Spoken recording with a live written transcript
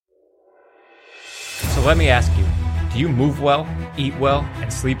So let me ask you, do you move well, eat well,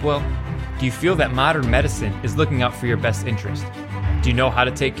 and sleep well? Do you feel that modern medicine is looking out for your best interest? Do you know how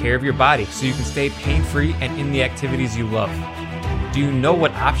to take care of your body so you can stay pain-free and in the activities you love? Do you know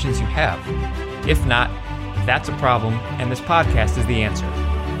what options you have? If not, that's a problem, and this podcast is the answer.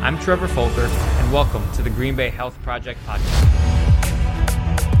 I'm Trevor Folker, and welcome to the Green Bay Health Project podcast.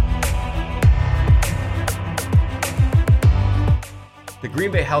 The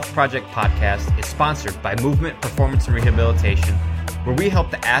Green Bay Health Project podcast is sponsored by Movement, Performance, and Rehabilitation, where we help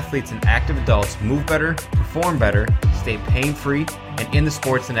the athletes and active adults move better, perform better, stay pain-free, and in the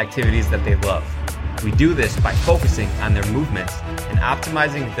sports and activities that they love. We do this by focusing on their movements and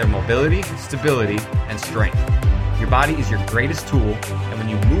optimizing their mobility, stability, and strength. Your body is your greatest tool, and when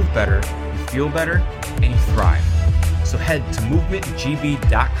you move better, you feel better, and you thrive. So head to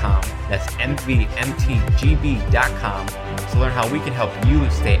movementgb.com, that's MVMTGB.com, to learn how we can help you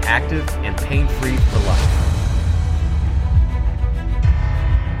stay active and pain-free for life.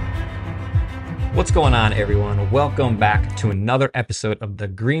 What's going on, everyone? Welcome back to another episode of the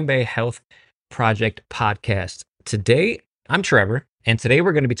Green Bay Health Project podcast. Today, I'm Trevor, and today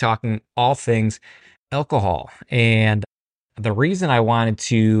we're going to be talking all things alcohol. And the reason I wanted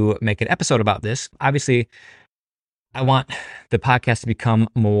to make an episode about this, obviously, I want the podcast to become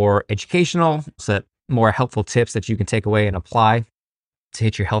more educational, so that more helpful tips that you can take away and apply to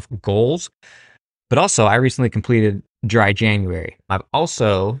hit your health goals. But also, I recently completed dry January. I've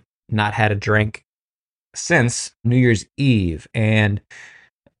also not had a drink since New Year's Eve. And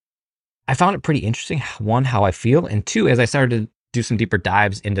I found it pretty interesting, one, how I feel, and two, as I started to do some deeper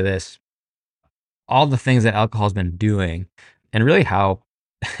dives into this, all the things that alcohol has been doing, and really how,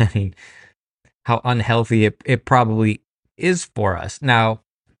 how unhealthy it probably is for us. Now,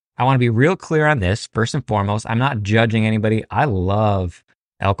 I want to be real clear on this. First and foremost, I'm not judging anybody. I love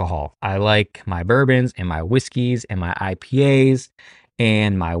alcohol. I like my bourbons and my whiskeys and my IPAs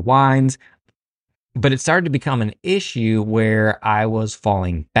and my wines. But it started to become an issue where I was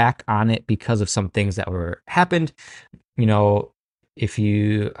falling back on it because of some things that were happened. You know, if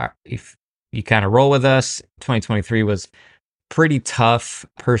you kind of roll with us, 2023 was pretty tough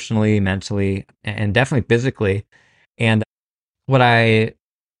personally, mentally, and definitely physically. And what I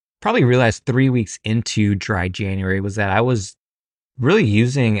probably realized 3 weeks into dry January was that I was really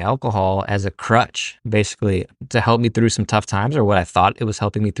using alcohol as a crutch, basically, to help me through some tough times, or what I thought it was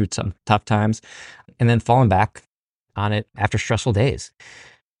helping me through some tough times, and then falling back on it after stressful days,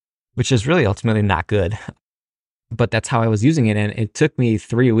 which is really ultimately not good. But that's how I was using it. And it took me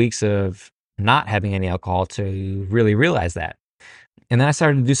 3 weeks of not having any alcohol to really realize that. And then I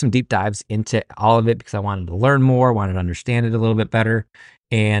started to do some deep dives into all of it because I wanted to learn more, wanted to understand it a little bit better.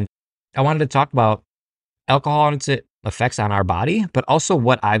 And I wanted to talk about alcohol and its effects on our body, but also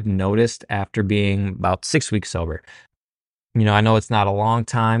what I've noticed after being about 6 weeks sober. You know, I know it's not a long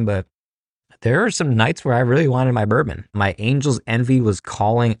time, but there are some nights where I really wanted my bourbon. My angel's envy was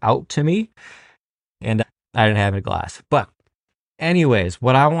calling out to me, and I didn't have a glass. But anyways,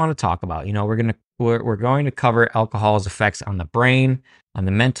 what I want to talk about, you know, we're going to cover alcohol's effects on the brain, on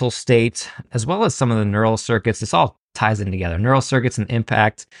the mental state, as well as some of the neural circuits. This all ties in together. Neural circuits and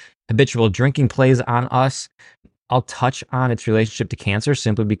impact habitual drinking plays on us. I'll touch on its relationship to cancer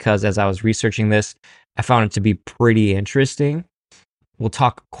simply because as I was researching this, I found it to be pretty interesting. We'll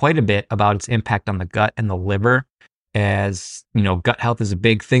talk quite a bit about its impact on the gut and the liver, as you know, gut health is a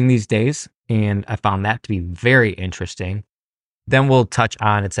big thing these days, and I found that to be very interesting. Then we'll touch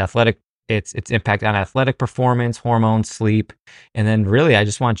on its impact on athletic performance, hormones, sleep, and then really I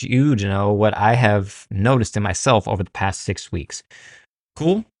just want you to know what I have noticed in myself over the past 6 weeks.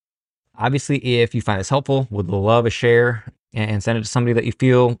 Cool? Obviously, if you find this helpful, would love a share and send it to somebody that you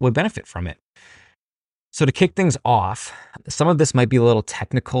feel would benefit from it. So to kick things off, some of this might be a little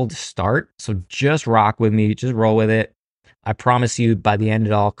technical to start, so just rock with me, just roll with it. I promise you by the end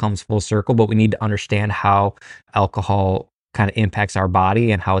it all comes full circle, but we need to understand how alcohol kind of impacts our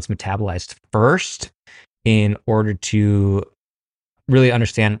body and how it's metabolized first in order to really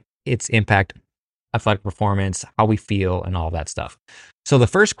understand its impact, athletic performance, how we feel, and all that stuff. So the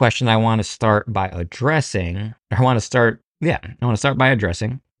first question I want to start by addressing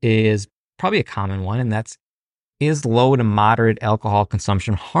is probably a common one, and that's, is low to moderate alcohol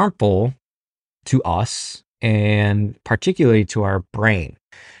consumption harmful to us and particularly to our brain?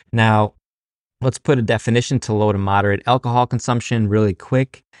 Now, let's put a definition to low to moderate alcohol consumption really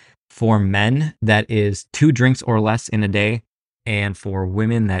quick. For men, that is 2 drinks or less in a day, and for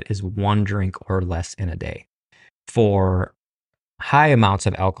women, that is 1 drink or less in a day. For high amounts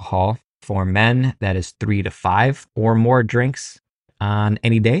of alcohol, for men, that is 3 to 5 or more drinks on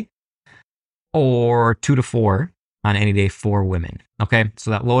any day. or 2 to 4 on any day for women. Okay.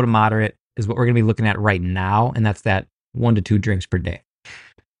 So that low to moderate is what we're going to be looking at right now. And that's that 1 to 2 drinks per day.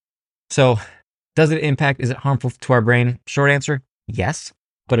 So does it impact? Is it harmful to our brain? Short answer, yes.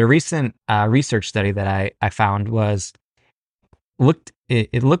 But a recent research study that I found was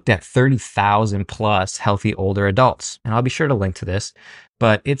it looked at 30,000 plus healthy older adults. And I'll be sure to link to this,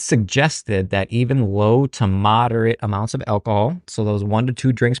 but it suggested that even low to moderate amounts of alcohol, so those 1 to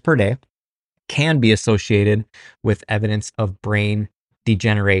 2 drinks per day, can be associated with evidence of brain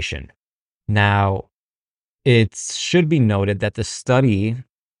degeneration. Now, it should be noted that the study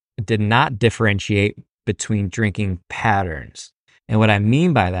did not differentiate between drinking patterns. And what I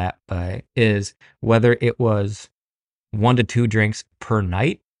mean by that is whether it was 1 to 2 drinks per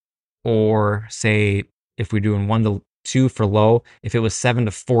night, or say if we're doing 1 to 2 for low, if it was 7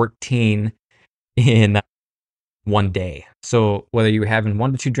 to 14 in one day. So whether you were having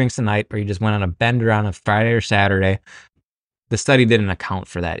 1 to 2 drinks a night or you just went on a bender on a Friday or Saturday, the study didn't account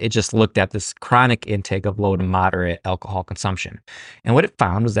for that. It just looked at this chronic intake of low to moderate alcohol consumption. And what it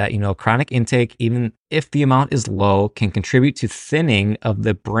found was that, chronic intake, even if the amount is low, can contribute to thinning of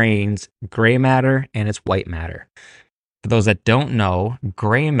the brain's gray matter and its white matter. For those that don't know,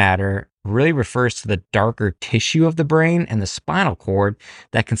 gray matter really refers to the darker tissue of the brain and the spinal cord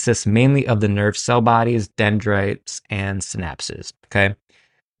that consists mainly of the nerve cell bodies, dendrites, and synapses. Okay.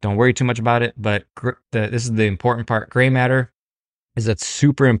 Don't worry too much about it, but this is the important part. Gray matter is a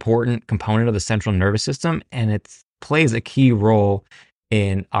super important component of the central nervous system, and it plays a key role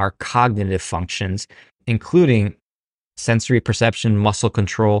in our cognitive functions, including sensory perception, muscle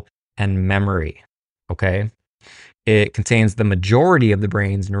control, and memory. Okay. It contains the majority of the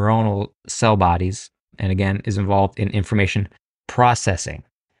brain's neuronal cell bodies, and again, is involved in information processing.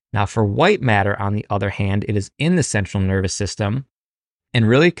 Now, for white matter, on the other hand, it is in the central nervous system and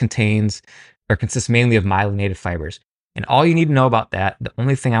really consists mainly of myelinated fibers. And all you need to know about that, the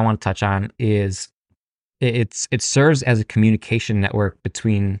only thing I want to touch on is it serves as a communication network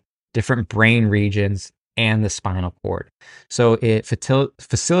between different brain regions and the spinal cord. So it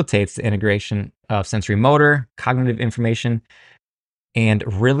facilitates the integration of sensory motor, cognitive information, and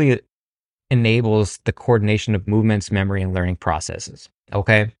really enables the coordination of movements, memory, and learning processes.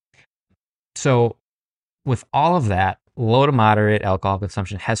 Okay. So with all of that, low to moderate alcohol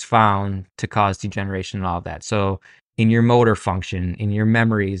consumption has found to cause degeneration and all of that. So in your motor function, in your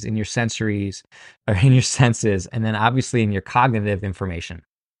memories, in your sensories, or in your senses, and then obviously in your cognitive information.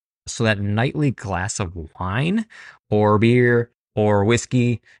 So that nightly glass of wine or beer or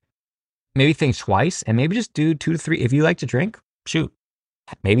whiskey, maybe think twice and maybe just do 2 to 3. If you like to drink, shoot,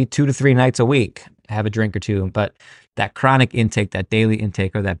 maybe 2 to 3 nights a week, have a drink or two. But that chronic intake, that daily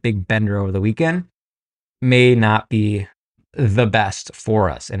intake, or that big bender over the weekend may not be the best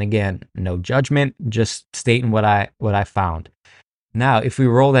for us. And again, no judgment, just stating what I found. Now, if we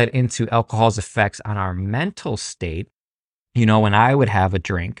roll that into alcohol's effects on our mental state, when I would have a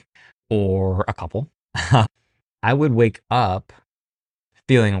drink or a couple, I would wake up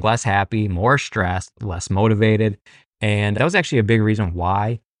feeling less happy, more stressed, less motivated. And that was actually a big reason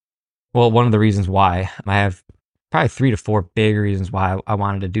why. Well, one of the reasons why. I have probably 3 to 4 big reasons why I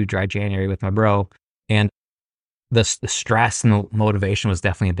wanted to do dry January with my bro. And the stress and the motivation was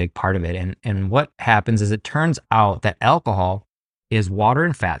definitely a big part of it. And what happens is it turns out that alcohol is water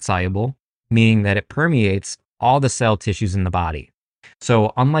and fat soluble, meaning that it permeates all the cell tissues in the body.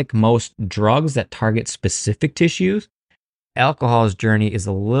 So unlike most drugs that target specific tissues, alcohol's journey is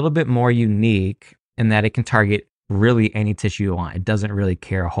a little bit more unique in that it can target really any tissue you want. It doesn't really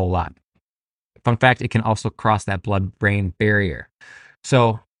care a whole lot. Fun fact, it can also cross that blood-brain barrier.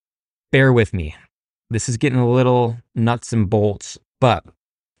 So bear with me. This is getting a little nuts and bolts, but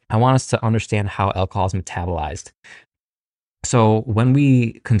I want us to understand how alcohol is metabolized. So when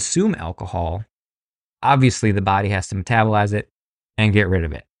we consume alcohol, obviously the body has to metabolize it and get rid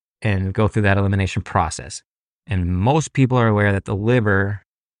of it and go through that elimination process. And most people are aware that the liver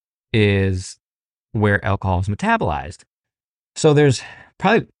is where alcohol is metabolized. So there's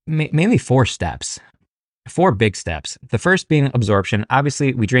probably mainly 4 steps. 4 big steps. The first being absorption.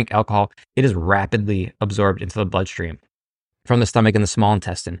 Obviously, we drink alcohol. It is rapidly absorbed into the bloodstream from the stomach and the small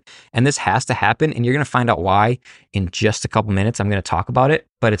intestine. And this has to happen, and you're going to find out why in just a couple minutes. I'm going to talk about it,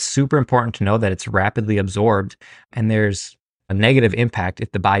 but it's super important to know that it's rapidly absorbed, and there's a negative impact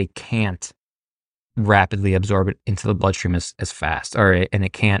if the body can't rapidly absorb it into the bloodstream as fast, and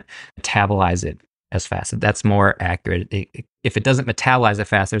it can't metabolize it as fast. That's more accurate. If it doesn't metabolize it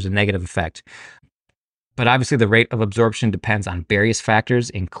fast, there's a negative effect. But obviously, the rate of absorption depends on various factors,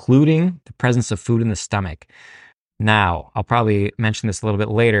 including the presence of food in the stomach. Now, I'll probably mention this a little bit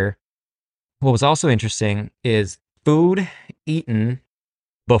later, What was also interesting is food eaten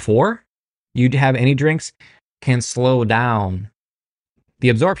before you'd have any drinks can slow down the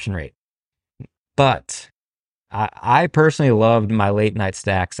absorption rate. But I personally loved my late night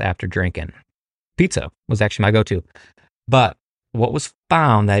snacks after drinking. Pizza was actually my go-to. But what was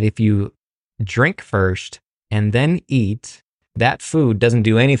found that if you drink first and then eat, that food doesn't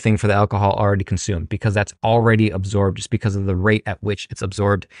do anything for the alcohol already consumed because that's already absorbed just because of the rate at which it's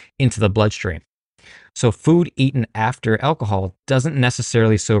absorbed into the bloodstream. So food eaten after alcohol doesn't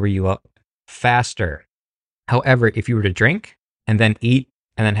necessarily sober you up faster. However, if you were to drink and then eat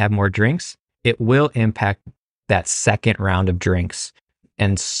and then have more drinks, it will impact that second round of drinks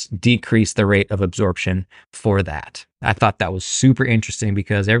and decrease the rate of absorption for that. I thought that was super interesting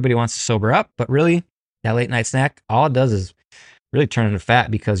because everybody wants to sober up, but really that late night snack, all it does is really turn into fat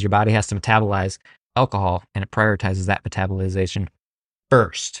because your body has to metabolize alcohol and it prioritizes that metabolization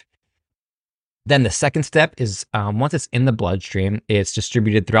first. Then the second step is once it's in the bloodstream, it's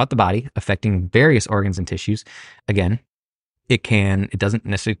distributed throughout the body, affecting various organs and tissues. Again, it doesn't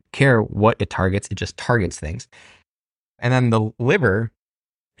necessarily care what it targets, it just targets things. And then the liver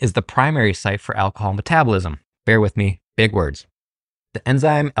is the primary site for alcohol metabolism. Bear with me, big words. The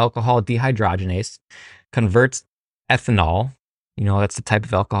enzyme alcohol dehydrogenase converts ethanol, that's the type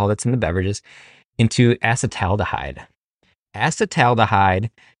of alcohol that's in the beverages, into acetaldehyde. Acetaldehyde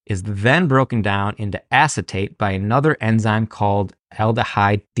is then broken down into acetate by another enzyme called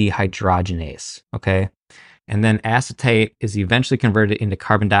aldehyde dehydrogenase. Okay. And then acetate is eventually converted into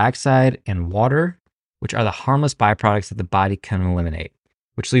carbon dioxide and water, which are the harmless byproducts that the body can eliminate,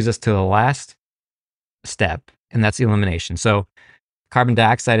 which leads us to the last step, and that's elimination. So carbon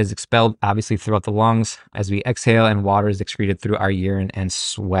dioxide is expelled obviously throughout the lungs as we exhale, and water is excreted through our urine and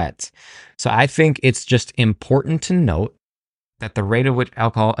sweat. So I think it's just important to note that the rate at which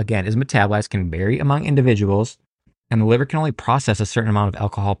alcohol, again, is metabolized can vary among individuals, and the liver can only process a certain amount of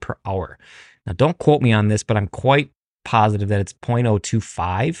alcohol per hour. Now, don't quote me on this, but I'm quite positive that it's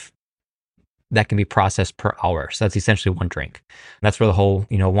 0.025 that can be processed per hour. So that's essentially one drink. That's where the whole,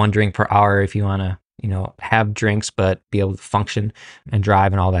 one drink per hour, if you want to, have drinks, but be able to function and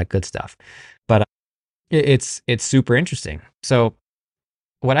drive and all that good stuff. But it's super interesting. So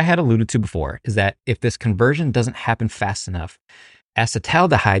what I had alluded to before is that if this conversion doesn't happen fast enough,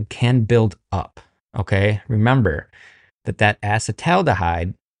 acetaldehyde can build up. Okay. Remember that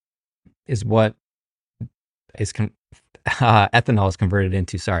acetaldehyde is what is ethanol is converted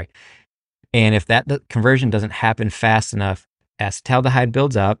into. Sorry. And if that conversion doesn't happen fast enough, acetaldehyde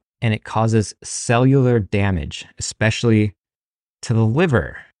builds up and it causes cellular damage, especially to the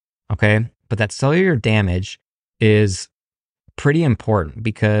liver. Okay. But that cellular damage is pretty important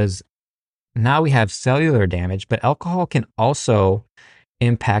because now we have cellular damage, but alcohol can also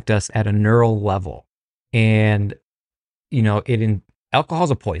impact us at a neural level. And, alcohol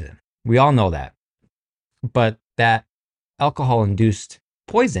is a poison. We all know that. But that alcohol-induced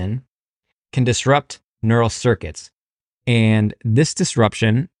poison can disrupt neural circuits. And this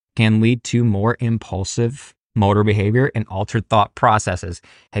disruption can lead to more impulsive motor behavior and altered thought processes.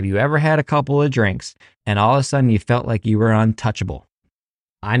 Have you ever had a couple of drinks and all of a sudden you felt like you were untouchable?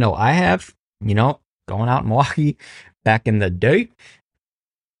 I know I have, going out in Milwaukee back in the day,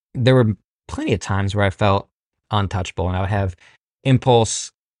 there were plenty of times where I felt untouchable and I would have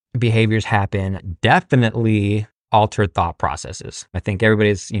impulse behaviors happen, definitely altered thought processes. I think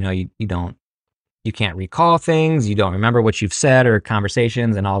everybody's, you can't recall things, you don't remember what you've said or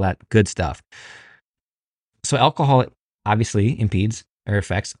conversations and all that good stuff. So alcohol obviously impedes or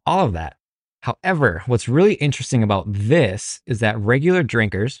affects all of that. However, what's really interesting about this is that regular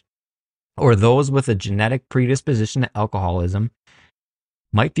drinkers or those with a genetic predisposition to alcoholism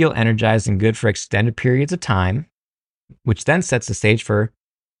might feel energized and good for extended periods of time, which then sets the stage for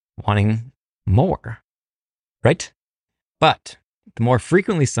wanting more, right? But the more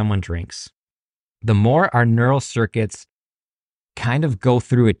frequently someone drinks, the more our neural circuits kind of go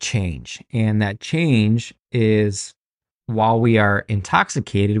through a change. And that change is while we are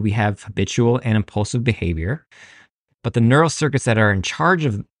intoxicated, we have habitual and impulsive behavior. But the neural circuits that are in charge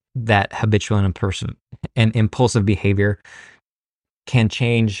of that habitual and impulsive behavior can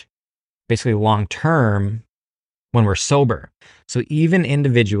change basically long term when we're sober. So even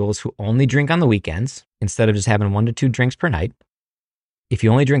individuals who only drink on the weekends, instead of just having 1 to 2 drinks per night, if you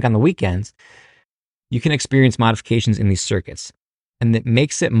only drink on the weekends, you can experience modifications in these circuits. And it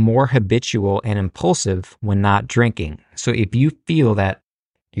makes it more habitual and impulsive when not drinking. So if you feel that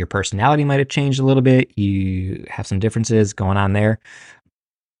your personality might have changed a little bit, you have some differences going on there,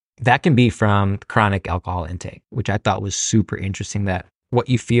 that can be from chronic alcohol intake, which I thought was super interesting, that what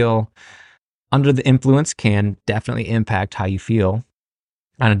you feel under the influence can definitely impact how you feel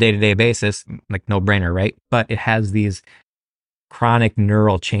on a day-to-day basis, like no brainer, right? But it has these chronic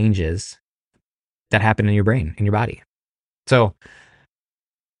neural changes that happen in your brain, in your body. So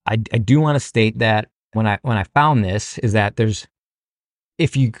I do want to state that when I found this is that there's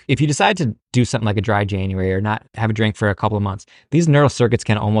if you decide to do something like a dry January or not have a drink for a couple of months, these neural circuits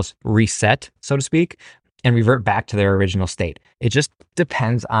can almost reset, so to speak, and revert back to their original state. It just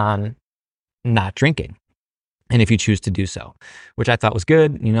depends on not drinking and if you choose to do so, which I thought was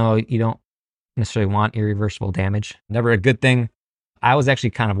good. You know, you don't necessarily want irreversible damage. Never a good thing. I was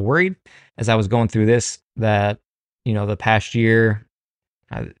actually kind of worried as I was going through this that, you know, the past year,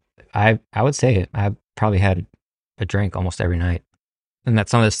 I would say I probably had a drink almost every night, and that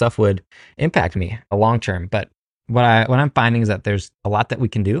some of this stuff would impact me a long term. But what I'm finding is that there's a lot that we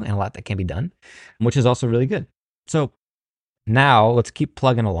can do and a lot that can be done, which is also really good. So now let's keep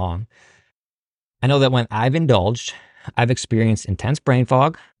plugging along. I know that when I've indulged, I've experienced intense brain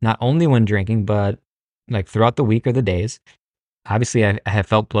fog, not only when drinking, but like throughout the week or the days. Obviously, I have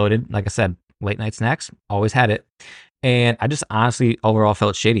felt bloated. Like I said, late night snacks, always had it. And I just honestly overall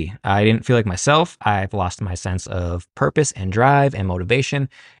felt shitty. I didn't feel like myself. I've lost my sense of purpose and drive and motivation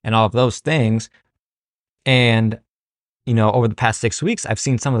and all of those things. And, you know, over the past 6 weeks, I've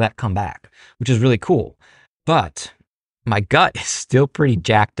seen some of that come back, which is really cool. But my gut is still pretty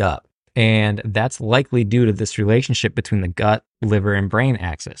jacked up. And that's likely due to this relationship between the gut, liver, and brain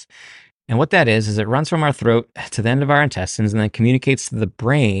axis. And what that is it runs from our throat to the end of our intestines and then communicates to the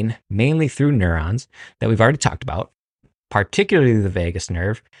brain, mainly through neurons that we've already talked about, particularly the vagus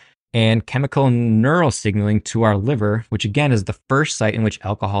nerve, and chemical neural signaling to our liver, which again is the first site in which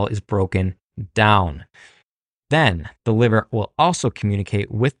alcohol is broken down. Then the liver will also communicate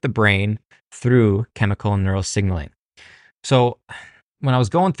with the brain through chemical and neural signaling. So when I was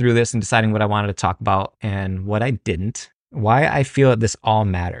going through this and deciding what I wanted to talk about and what I didn't, why I feel that this all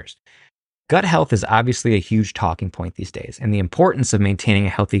matters. Gut health is obviously a huge talking point these days, and the importance of maintaining a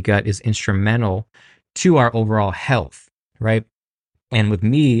healthy gut is instrumental to our overall health, right? And with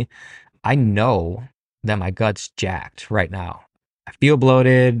me, I know that my gut's jacked right now. I feel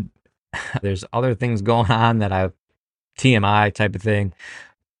bloated. There's other things going on that TMI type of thing.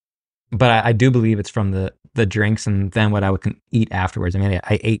 But I do believe it's from the drinks and then what I would eat afterwards. I mean,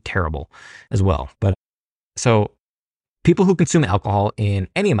 I ate terrible as well. But so people who consume alcohol in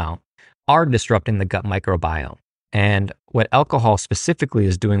any amount are disrupting the gut microbiome. And what alcohol specifically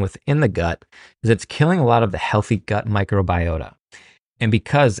is doing within the gut is it's killing a lot of the healthy gut microbiota. And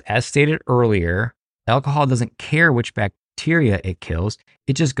because, as stated earlier, alcohol doesn't care which bacteria it kills,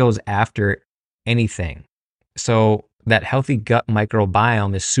 it just goes after anything. So that healthy gut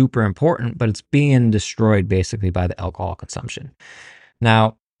microbiome is super important, but it's being destroyed basically by the alcohol consumption.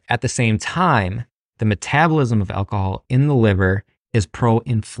 Now, at the same time, the metabolism of alcohol in the liver is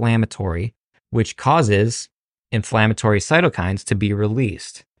pro-inflammatory, which causes inflammatory cytokines to be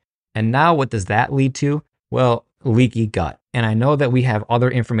released. And now what does that lead to? Well, leaky gut. And I know that we have other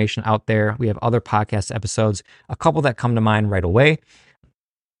information out there. We have other podcast episodes, a couple that come to mind right away.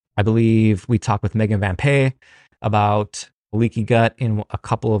 I believe we talked with Megan Van Pay about leaky gut in a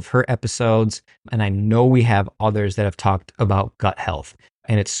couple of her episodes. And I know we have others that have talked about gut health.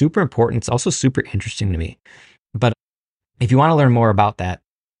 And it's super important. It's also super interesting to me. But if you want to learn more about that,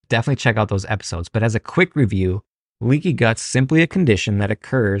 definitely check out those episodes. But as a quick review, leaky gut's simply a condition that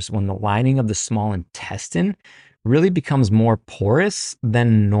occurs when the lining of the small intestine really becomes more porous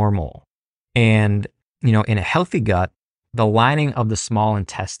than normal. And, you know, in a healthy gut, the lining of the small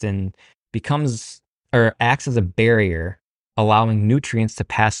intestine becomes or acts as a barrier, allowing nutrients to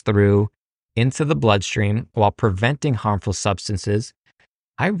pass through into the bloodstream while preventing harmful substances.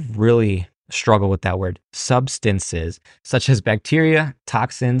 I really struggle with that word, substances, such as bacteria,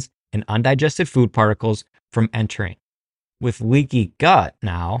 toxins, and undigested food particles from entering. With leaky gut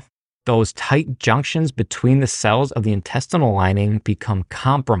now, those tight junctions between the cells of the intestinal lining become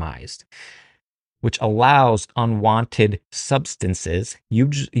compromised, which allows unwanted substances,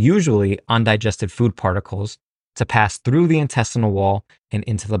 usually undigested food particles, to pass through the intestinal wall and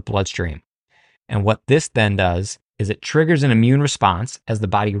into the bloodstream. And what this then does is it triggers an immune response as the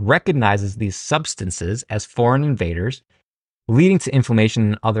body recognizes these substances as foreign invaders, leading to inflammation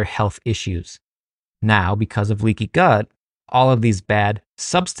and other health issues. Now, because of leaky gut, all of these bad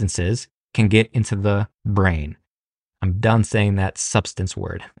substances can get into the brain. I'm done saying that substance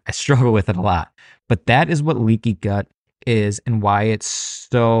word. I struggle with it a lot. But that is what leaky gut is and why it's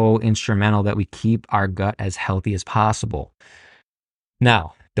so instrumental that we keep our gut as healthy as possible.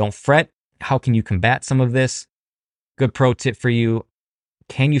 Now, don't fret. How can you combat some of this? Good pro tip for you.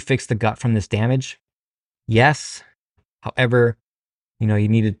 Can you fix the gut from this damage? Yes. However, you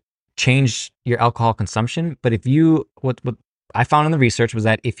need to change your alcohol consumption. But what I found in the research was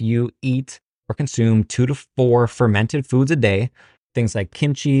that if you eat or consume 2 to 4 fermented foods a day, things like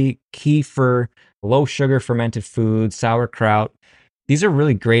kimchi, kefir, low sugar fermented foods, sauerkraut, these are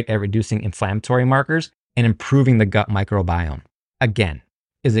really great at reducing inflammatory markers and improving the gut microbiome. Again,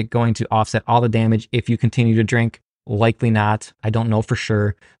 is it going to offset all the damage if you continue to drink? Likely not. I don't know for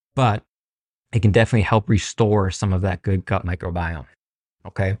sure, but it can definitely help restore some of that good gut microbiome.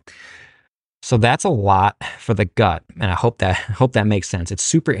 Okay. So that's a lot for the gut. And I hope that makes sense. It's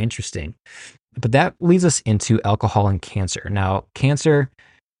super interesting. But that leads us into alcohol and cancer. Now, cancer,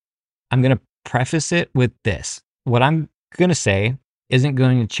 I'm going to preface it with this. What I'm going to say isn't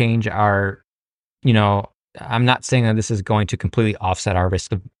going to change I'm not saying that this is going to completely offset our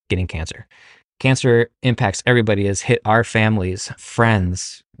risk of getting cancer. Cancer impacts everybody, has hit our families,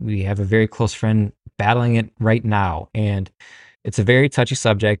 friends. We have a very close friend battling it right now. And it's a very touchy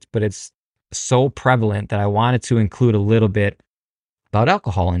subject, but it's so prevalent that I wanted to include a little bit about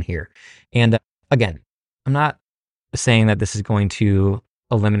alcohol in here. And again, I'm not saying that this is going to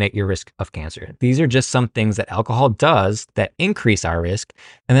eliminate your risk of cancer. These are just some things that alcohol does that increase our risk,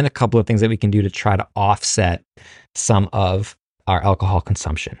 and then a couple of things that we can do to try to offset some of our alcohol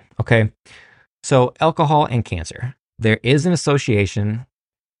consumption. Okay. So alcohol and cancer, there is an association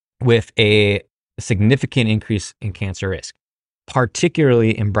with a significant increase in cancer risk,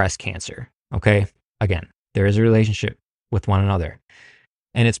 particularly in breast cancer. Okay. Again, there is a relationship with one another,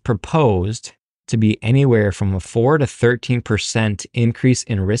 and it's proposed to be anywhere from a 4 to 13% increase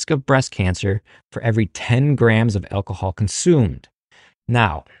in risk of breast cancer for every 10 grams of alcohol consumed.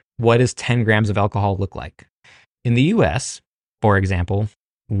 Now, what does 10 grams of alcohol look like? In the US, for example,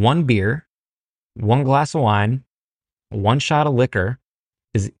 1 beer, 1 glass of wine, 1 shot of liquor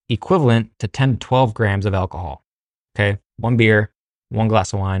is equivalent to 10 to 12 grams of alcohol. Okay. 1 beer, 1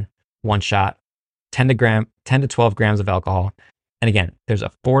 glass of wine, 1 shot, 10 to 12 grams of alcohol. And again, there's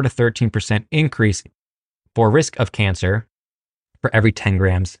a 4 to 13% increase for risk of cancer for every 10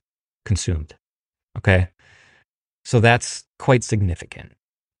 grams consumed. Okay. So that's quite significant.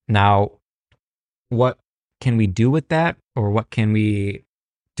 Now, what can we do with that, or what can we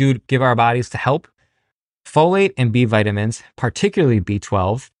do to give our bodies to help? Folate and B vitamins, particularly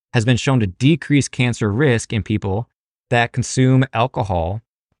B12, has been shown to decrease cancer risk in people that consume alcohol,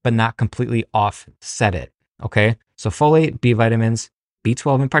 but not completely offset it. Okay. So folate, B vitamins,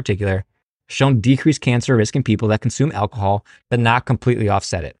 B12 in particular, shown to decrease cancer risk in people that consume alcohol, but not completely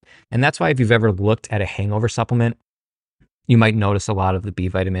offset it. And that's why if you've ever looked at a hangover supplement, you might notice a lot of the B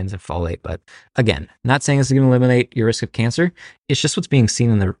vitamins and folate. But again, not saying this is going to eliminate your risk of cancer. It's just what's being seen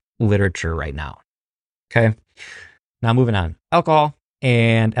in the literature right now. Okay. Now moving on. Alcohol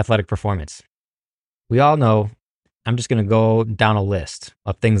and athletic performance. We all know, I'm just going to go down a list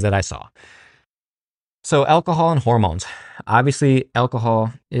of things that I saw. So alcohol and hormones. Obviously,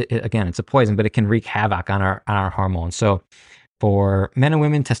 alcohol, again, it's a poison, but it can wreak havoc on our hormones. So for men and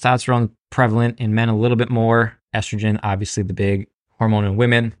women, testosterone prevalent, in men a little bit more. Estrogen, obviously the big hormone in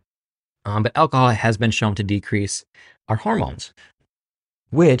women. But alcohol has been shown to decrease our hormones,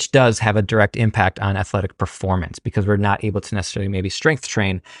 which does have a direct impact on athletic performance, because we're not able to necessarily maybe strength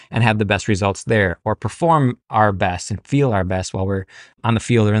train and have the best results there, or perform our best and feel our best while we're on the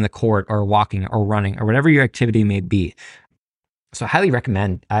field or in the court or walking or running or whatever your activity may be. So I highly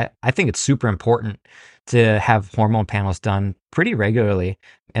recommend, I think it's super important to have hormone panels done pretty regularly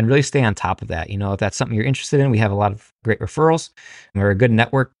and really stay on top of that. If that's something you're interested in, we have a lot of great referrals, and we're a good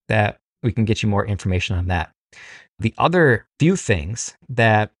network that we can get you more information on that. The other few things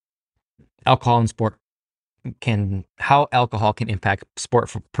that alcohol and sport how alcohol can impact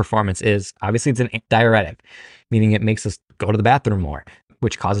sport performance is, obviously it's an diuretic, meaning it makes us go to the bathroom more,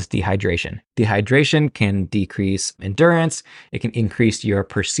 which causes dehydration. Dehydration can decrease endurance. It can increase your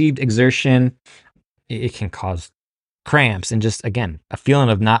perceived exertion. It can cause cramps and just, again, a feeling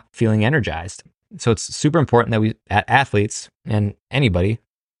of not feeling energized. So it's super important that athletes and anybody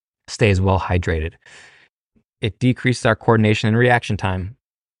stays well hydrated. It decreases our coordination and reaction time.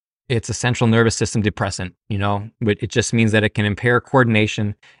 It's a central nervous system depressant, it just means that it can impair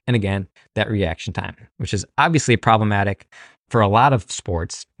coordination and, again, that reaction time, which is obviously problematic for a lot of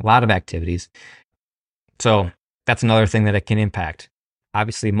sports, a lot of activities. So that's another thing that it can impact.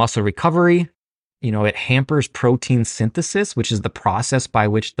 Obviously, muscle recovery, it hampers protein synthesis, which is the process by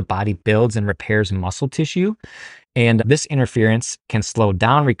which the body builds and repairs muscle tissue. And this interference can slow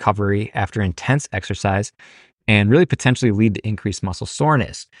down recovery after intense exercise and really potentially lead to increased muscle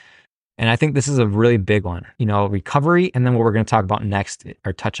soreness. And I think this is a really big one, recovery. And then what we're going to talk about next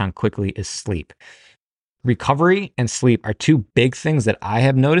or touch on quickly is sleep. Recovery and sleep are two big things that I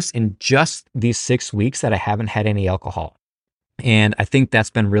have noticed in just these 6 weeks that I haven't had any alcohol. And I think that's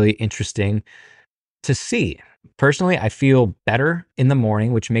been really interesting to see. Personally, I feel better in the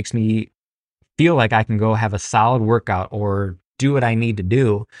morning, which makes me feel like I can go have a solid workout or do what I need to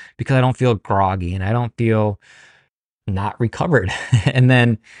do because I don't feel groggy and I don't feel not recovered. And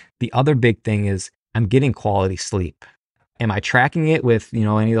then the other big thing is I'm getting quality sleep. Am I tracking it with,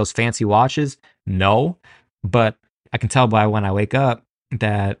 any of those fancy watches? No, but I can tell by when I wake up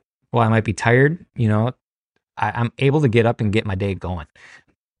that, well, I might be tired, I'm able to get up and get my day going.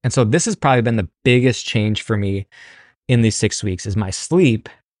 And so this has probably been the biggest change for me in these 6 weeks is my sleep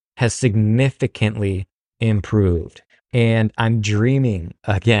has significantly improved and I'm dreaming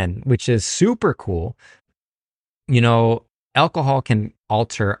again, which is super cool. Alcohol can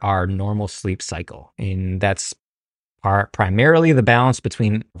alter our normal sleep cycle, and that's primarily the balance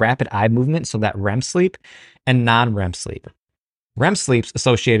between rapid eye movement, so that REM sleep, and non-REM sleep. REM sleep's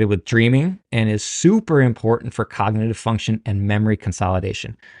associated with dreaming and is super important for cognitive function and memory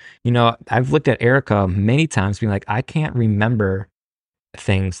consolidation. I've looked at Erica many times being like, I can't remember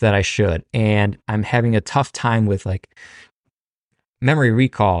things that I should. And I'm having a tough time with like memory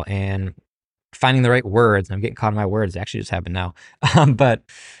recall and finding the right words. I'm getting caught in my words. It actually just happened now. But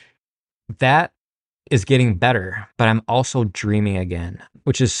that is getting better, but I'm also dreaming again,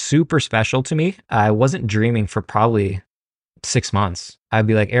 which is super special to me. I wasn't dreaming for probably 6 months. I'd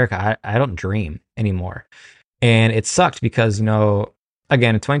be like, Erica, I don't dream anymore. And it sucked because,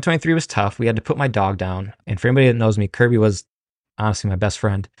 again, 2023 was tough. We had to put my dog down. And for anybody that knows me, Kirby was honestly my best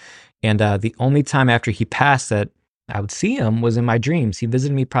friend. And the only time after he passed that I would see him was in my dreams. He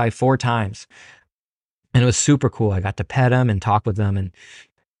visited me probably 4 times. And it was super cool. I got to pet him and talk with him, and it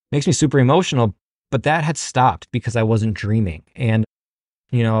makes me super emotional. But that had stopped because I wasn't dreaming. And,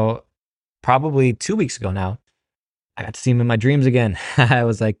 probably 2 weeks ago now, I got to see him in my dreams again. I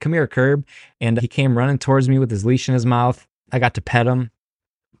was like, come here, Curb. And he came running towards me with his leash in his mouth. I got to pet him,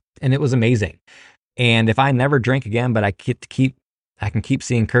 and it was amazing. And if I never drink again, but I can keep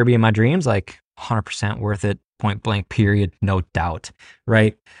seeing Kirby in my dreams, like 100% worth it, point blank, period, no doubt,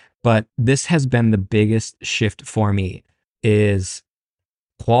 right? But this has been the biggest shift for me is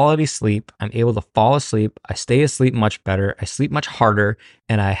quality sleep. I'm able to fall asleep. I stay asleep much better. I sleep much harder.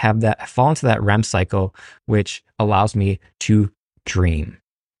 And I fall into that REM cycle, which allows me to dream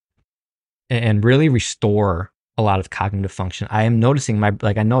and really restore a lot of cognitive function. I am noticing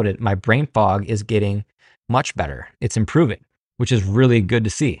like I noted, my brain fog is getting much better. It's improving, which is really good to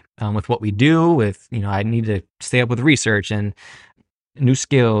see. With what we do I need to stay up with research and new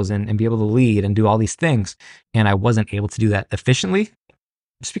skills and be able to lead and do all these things. And I wasn't able to do that efficiently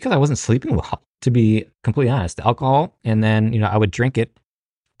just because I wasn't sleeping well, to be completely honest. The alcohol, and then, I would drink it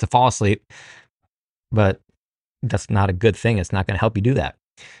to fall asleep, but that's not a good thing. It's not going to help you do that.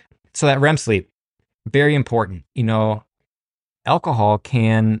 So that REM sleep, very important. Alcohol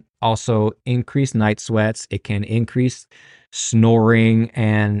can also increase night sweats. It can increase snoring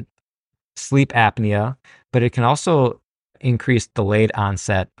and sleep apnea, but it can also increase delayed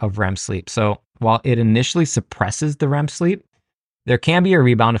onset of REM sleep. So while it initially suppresses the REM sleep, there can be a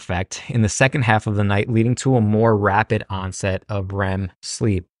rebound effect in the second half of the night, leading to a more rapid onset of REM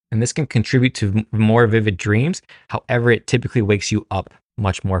sleep. And this can contribute to more vivid dreams. However, it typically wakes you up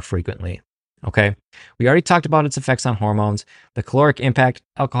much more frequently. Okay. We already talked about its effects on hormones. The caloric impact,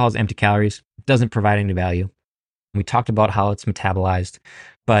 alcohol is empty calories, doesn't provide any value. We talked about how it's metabolized,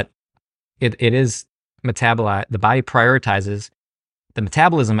 but it is metabolized. The body prioritizes the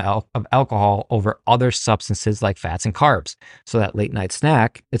metabolism of alcohol over other substances like fats and carbs. So that late night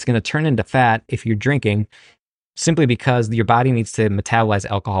snack, it's going to turn into fat if you're drinking simply because your body needs to metabolize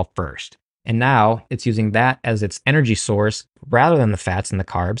alcohol first. And now it's using that as its energy source rather than the fats and the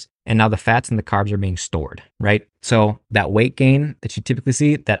carbs. And now the fats and the carbs are being stored, right? So that weight gain that you typically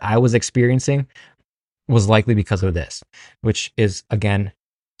see that I was experiencing was likely because of this, which is, again,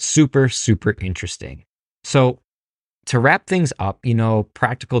 super, super interesting. So to wrap things up,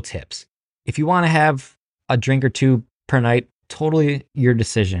 practical tips. If you want to have a drink or two per night, totally your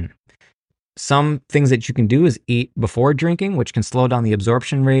decision. Some things that you can do is eat before drinking, which can slow down the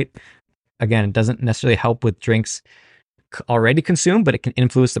absorption rate. Again, it doesn't necessarily help with drinks already consumed, but it can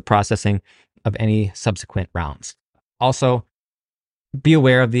influence the processing of any subsequent rounds. Also, be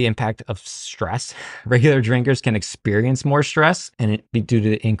aware of the impact of stress. Regular drinkers can experience more stress, and it be due to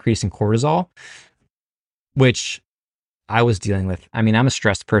the increase in cortisol, which I was dealing with. I mean, I'm a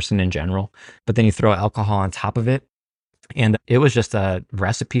stressed person in general, but then you throw alcohol on top of it, And it was just a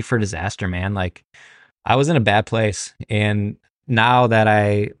recipe for disaster, man. Like, I was in a bad place. And now that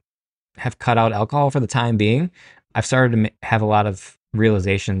I have cut out alcohol for the time being, I've started to have a lot of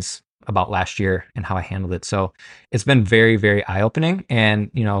realizations about last year and how I handled it. So it's been very, very eye opening.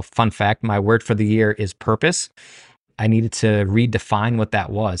 And, fun fact, my word for the year is purpose. I needed to redefine what that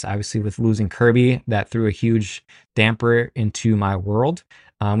was. Obviously, with losing Kirby, that threw a huge damper into my world.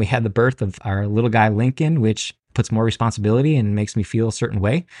 We had the birth of our little guy, Lincoln, which puts more responsibility and makes me feel a certain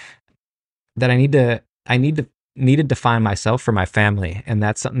way that I need to define myself for my family. And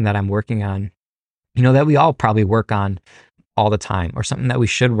that's something that I'm working on, that we all probably work on all the time, or something that we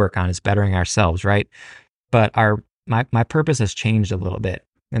should work on is bettering ourselves, right? But my purpose has changed a little bit,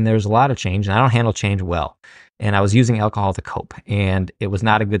 and there's a lot of change, and I don't handle change well. And I was using alcohol to cope, and it was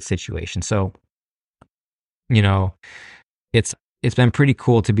not a good situation. So, it's been pretty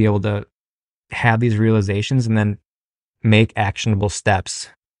cool to be able to have these realizations and then make actionable steps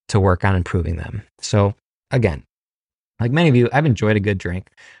to work on improving them. So again, like many of you, I've enjoyed a good drink.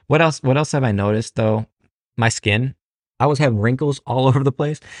 What else have I noticed though? My skin, I was having wrinkles all over the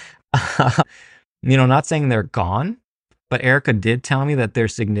place. Not saying they're gone, but Erica did tell me that they're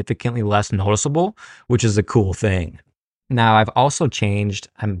significantly less noticeable, which is a cool thing. Now, I've also changed.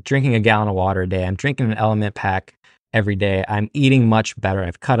 I'm drinking a gallon of water a day. I'm drinking an Element pack every day. I'm eating much better.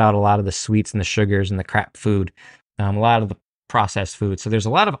 I've cut out a lot of the sweets and the sugars and the crap food, a lot of the processed food. So there's a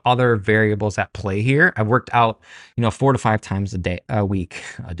lot of other variables at play here. I've worked out, 4 to 5 times a week,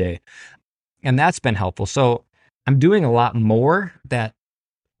 and that's been helpful. So I'm doing a lot more that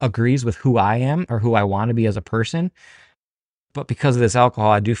agrees with who I am or who I want to be as a person. But because of this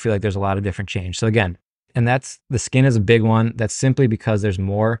alcohol, I do feel like there's a lot of different change. So again, and that's the skin is a big one. That's simply because there's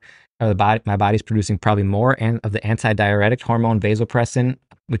more of the body. My body's producing probably more of the antidiuretic hormone vasopressin,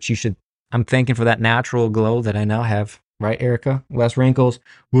 which I'm thanking for that natural glow that I now have. Right, Erica? Less wrinkles.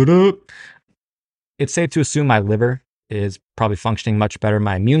 What up? It's safe to assume my liver is probably functioning much better.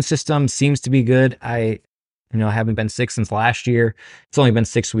 My immune system seems to be good. I haven't been sick since last year. It's only been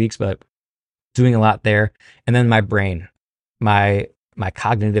 6 weeks, but doing a lot there. And then my brain, my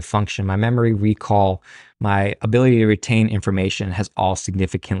cognitive function, my memory recall, my ability to retain information has all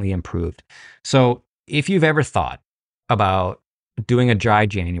significantly improved. So if you've ever thought about doing a dry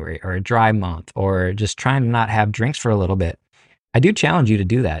January or a dry month, or just trying to not have drinks for a little bit, I do challenge you to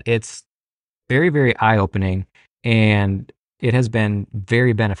do that. It's very, very eye-opening, and it has been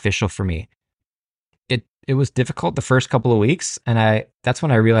very beneficial for me. It was difficult the first couple of weeks, and that's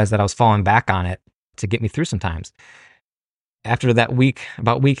when I realized that I was falling back on it to get me through sometimes. After that week,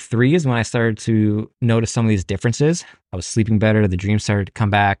 about week 3 is when I started to notice some of these differences. I was sleeping better. The dreams started to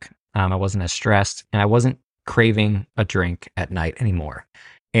come back. I wasn't as stressed, and I wasn't craving a drink at night anymore.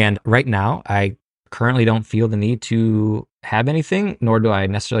 And right now, I currently don't feel the need to have anything, nor do I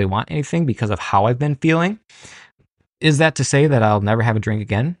necessarily want anything because of how I've been feeling. Is that to say that I'll never have a drink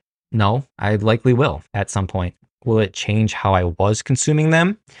again? No, I likely will at some point. Will it change how I was consuming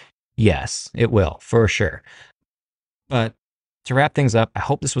them? Yes, it will, for sure. But to wrap things up, I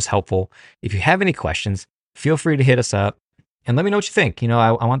hope this was helpful. If you have any questions, feel free to hit us up and let me know what you think.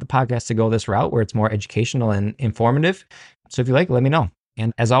 I want the podcast to go this route where it's more educational and informative. So if you like, let me know.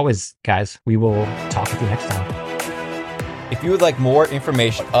 And as always, guys, we will talk with you next time. If you would like more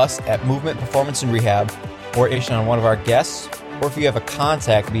information, us at Movement Performance and Rehab, or information on one of our guests, or if you have a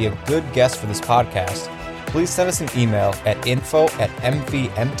contact to be a good guest for this podcast, please send us an email at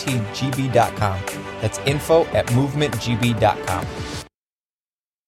info@mvmtgb.com. That's info@movementgb.com.